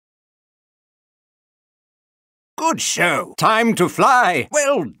Good show. Time to fly.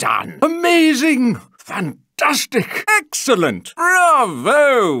 Well done. Amazing. Fantastic. Excellent.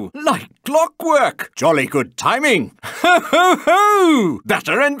 Bravo. Like clockwork. Jolly good timing. Ho, ho, ho.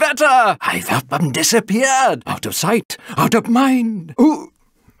 Better and better. I've up and disappeared. Out of sight. Out of mind. Ooh.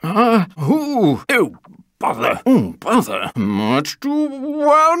 Oh, bother. Oh, bother. Much too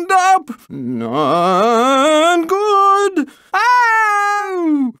wound up. Not good.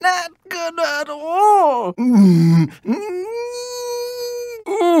 Ow! Not good at all. Ooh,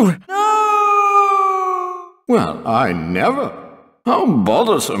 no! Well, I never. How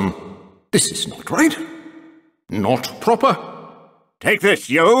bothersome. This is not right. Not proper. Take this,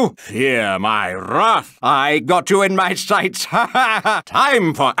 you! Fear my wrath! I got you in my sights! Ha ha ha!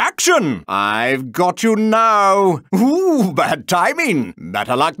 Time for action! I've got you now! Ooh, bad timing!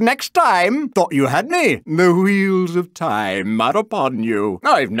 Better luck next time! Thought you had me! The wheels of time are upon you!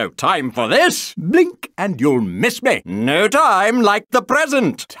 I've no time for this! Blink and you'll miss me! No time like the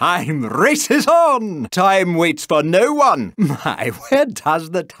present! Time races on! Time waits for no one! My, where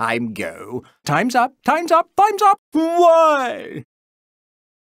does the time go? Time's up! Time's up! Time's up! Why?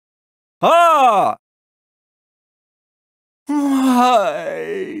 Ah!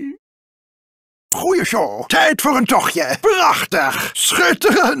 Why? Goeie show. Tijd voor een tochtje. Prachtig.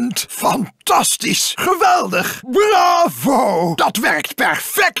 Schitterend. Fantastisch. Geweldig. Bravo. Dat werkt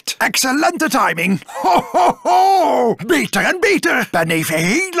perfect. Excellente timing. Ho, ho, ho. Beter en beter. Ben even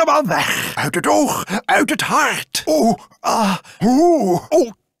helemaal weg. Uit het oog. Uit het hart. Oh, oh.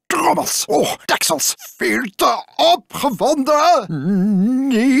 Trommels, deksels, veel te opgewonden.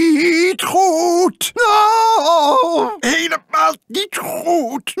 Niet goed. No, helemaal niet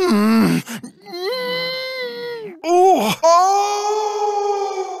goed.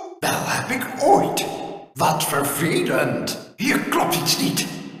 Wel heb ik ooit. Wat vervelend. Hier klopt iets niet.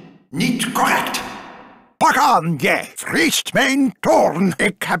 Niet correct. Pak aan, jij vriest mijn toorn.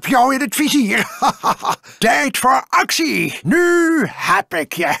 Ik heb jou in het vizier. Tijd voor actie. Nu heb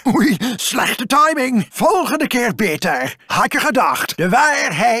ik je. Oei, slechte timing. Volgende keer beter. Had je gedacht, de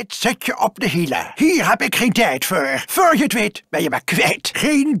waarheid zet je op de hielen. Hier heb ik geen tijd voor. Voor je het weet ben je me kwijt.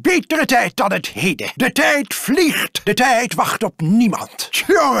 Geen betere tijd dan het heden. De tijd vliegt. De tijd wacht op niemand.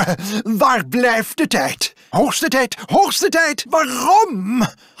 Jongen, waar blijft de tijd? Hoogste tijd, hoogste tijd. Waarom?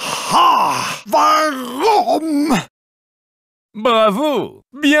 Ha, waarom? Bravo!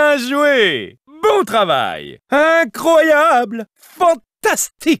 Bien joué! Bon travail! Incroyable!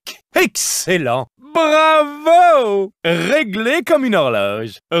 Fantastique! Excellent! Bravo! Réglé comme une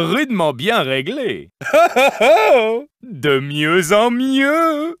horloge. Rudement bien réglé. De mieux en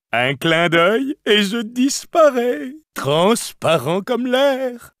mieux. Un clin d'œil et je disparais. Transparent comme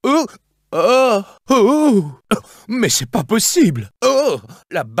l'air. Oh, mais c'est pas possible. Oh,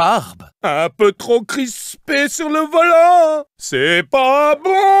 la barbe. Un peu trop crispée sur le volant. C'est pas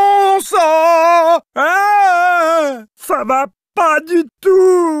bon, ça. Ah, ça va pas du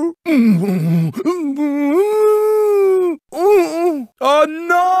tout. Oh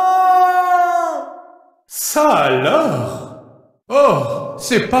non. Ça alors? Oh,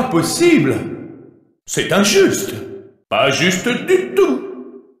 c'est pas possible. C'est injuste. Pas juste du tout.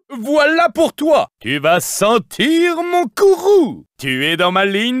 Voilà pour toi. Tu vas sentir mon courroux. Tu es dans ma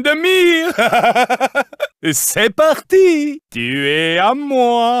ligne de mire. C'est parti. Tu es à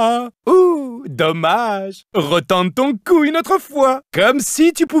moi. Ouh, dommage. Retente ton cou une autre fois. Comme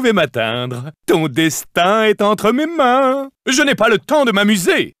si tu pouvais m'atteindre. Ton destin est entre mes mains. Je n'ai pas le temps de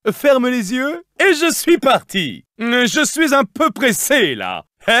m'amuser. Ferme les yeux et je suis parti. Je suis un peu pressé là.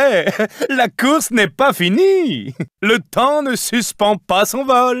 Hé, la course n'est pas finie. Le temps ne suspend pas son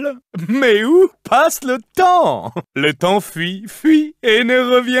vol. Mais où passe le temps? Le temps fuit et ne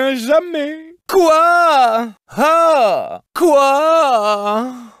revient jamais. Quoi? Ah, quoi?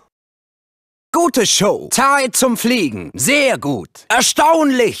 Gute Show. Zeit zum Fliegen. Sehr gut.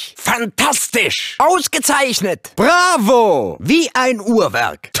 Erstaunlich. Fantastisch. Ausgezeichnet. Bravo. Wie ein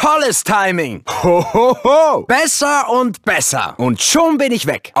Uhrwerk. Tolles Timing. Ho, ho, ho. Besser und besser. Und schon bin ich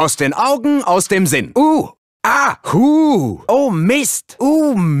weg. Aus den Augen, aus dem Sinn. Oh Mist.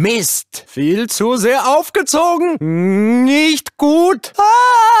 Mist. Viel zu sehr aufgezogen. Nicht gut.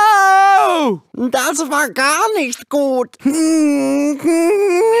 Oh, das war gar nicht gut.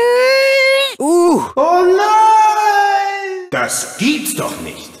 Oh nein! Das gibt's doch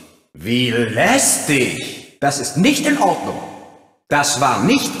nicht. Wie lästig. Das ist nicht in Ordnung. Das war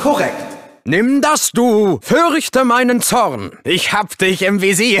nicht korrekt. Nimm das, du! Fürchte meinen Zorn! Ich hab dich im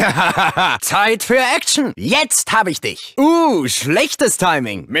Visier! Zeit für Action! Jetzt hab ich dich! Schlechtes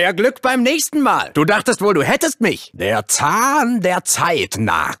Timing! Mehr Glück beim nächsten Mal! Du dachtest wohl, du hättest mich! Der Zahn der Zeit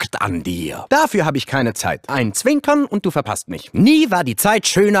nagt an dir! Dafür habe ich keine Zeit. Ein Zwinkern und du verpasst mich. Nie war die Zeit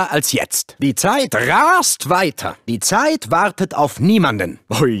schöner als jetzt. Die Zeit rast weiter. Die Zeit wartet auf niemanden.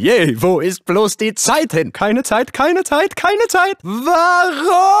 Oje, wo ist bloß die Zeit hin? Keine Zeit, keine Zeit, keine Zeit!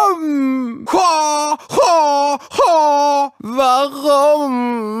 Warum? Ho, ho, ho!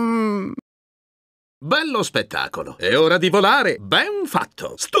 Warum? Bello spettacolo. È ora di volare. Ben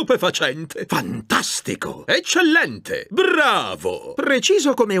fatto. Stupefacente. Fantastico. Eccellente. Bravo.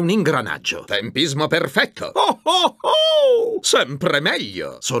 Preciso come un ingranaggio. Tempismo perfetto. Oh oh oh! Sempre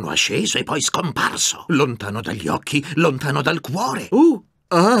meglio. Sono asceso e poi scomparso. Lontano dagli occhi, lontano dal cuore. Oh,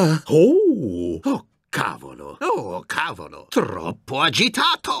 cavolo! Oh, cavolo! Troppo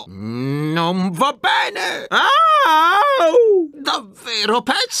agitato! Non va bene! Davvero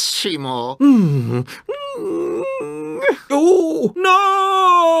pessimo! No!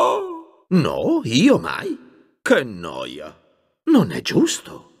 No, io mai? Che noia! Non è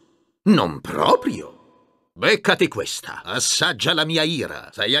giusto! Non proprio! Beccati questa! Assaggia la mia ira!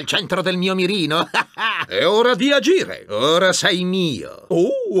 Sei al centro del mio mirino! È ora di agire! Ora sei mio!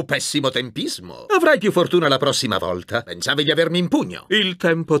 Pessimo tempismo! Avrai più fortuna la prossima volta! Pensavi di avermi in pugno! Il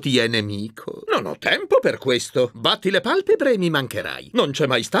tempo ti è nemico! Non ho tempo per questo! Batti le palpebre e mi mancherai! Non c'è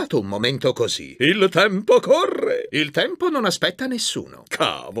mai stato un momento così! Il tempo corre! Il tempo non aspetta nessuno!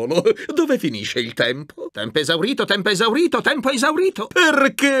 Cavolo! Dove finisce il tempo? Tempo esaurito, tempo esaurito, tempo esaurito!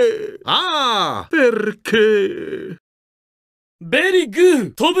 Perché? Perché? ベリーグ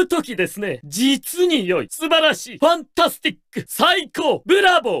ー飛ぶときですね。実に良い。素晴らしい。ファンタスティック。最高。ブ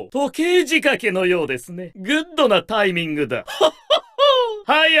ラボー。時計仕掛けのようですね。グッドなタイミングだ。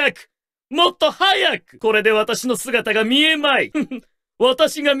早く。もっと早く。これで私の姿が見えまい。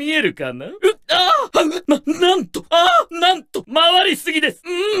私が見えるかな？なんと、回りすぎです。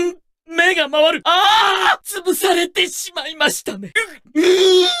目が回る。潰されてしまいましたね。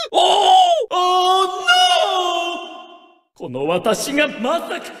この私がまさ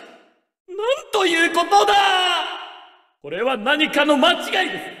か、なんということだ！これは何かの間違い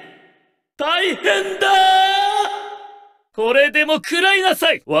です。大変だ！これでも食らいな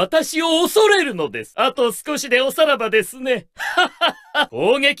さい！私を恐れるのです。あと少しでおさらばですね。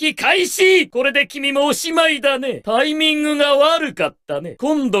攻撃開始！これで君もおしまいだね。タイミングが悪かったね。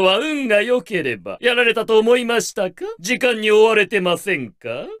今度は運が良ければ。やられたと思いましたか？時間に追われてません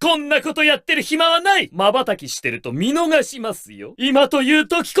か？こんなことやってる暇はない！瞬きしてると見逃しますよ。今という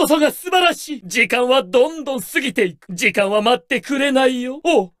時こそが素晴らしい。時間はどんどん過ぎていく。時間は待ってくれないよ。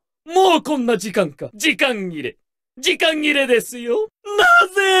もうこんな時間か。時間切れ。時間切れですよ。な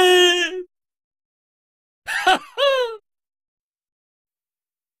ぜ？はは。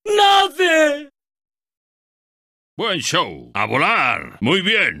なぜ？ Buen show. A volar. Muy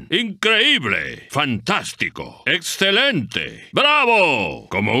bien. Increíble. Fantástico. Excelente. ¡Bravo!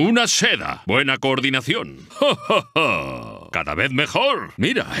 Como una seda. Buena coordinación. Cada vez mejor.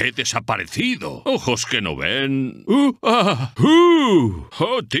 Mira, he desaparecido. Ojos que no ven. Oh,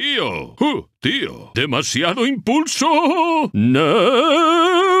 tío. Tío. Demasiado impulso. No.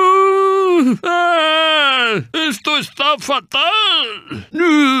 Esto está fatal.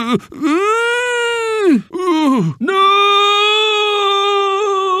 ¡No!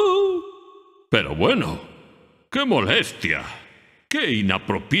 Pero bueno, qué molestia, qué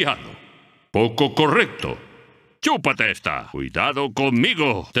inapropiado, poco correcto. ¡Chúpate esta! ¡Cuidado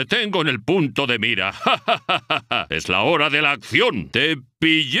conmigo! ¡Te tengo en el punto de mira! ¡Es la hora de la acción! ¡Te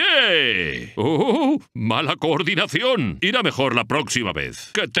pillé! ¡Oh! ¡Mala coordinación! Irá mejor la próxima vez.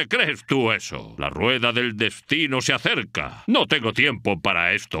 ¿Qué te crees tú eso? La rueda del destino se acerca. No tengo tiempo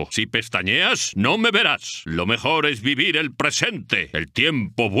para esto. Si pestañeas, no me verás. Lo mejor es vivir el presente. El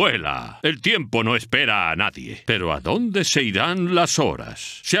tiempo vuela. El tiempo no espera a nadie. Pero ¿a dónde se irán las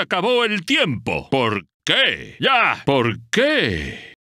horas? ¡Se acabó el tiempo! ¿Por qué? ¡Ya! ¿Por qué?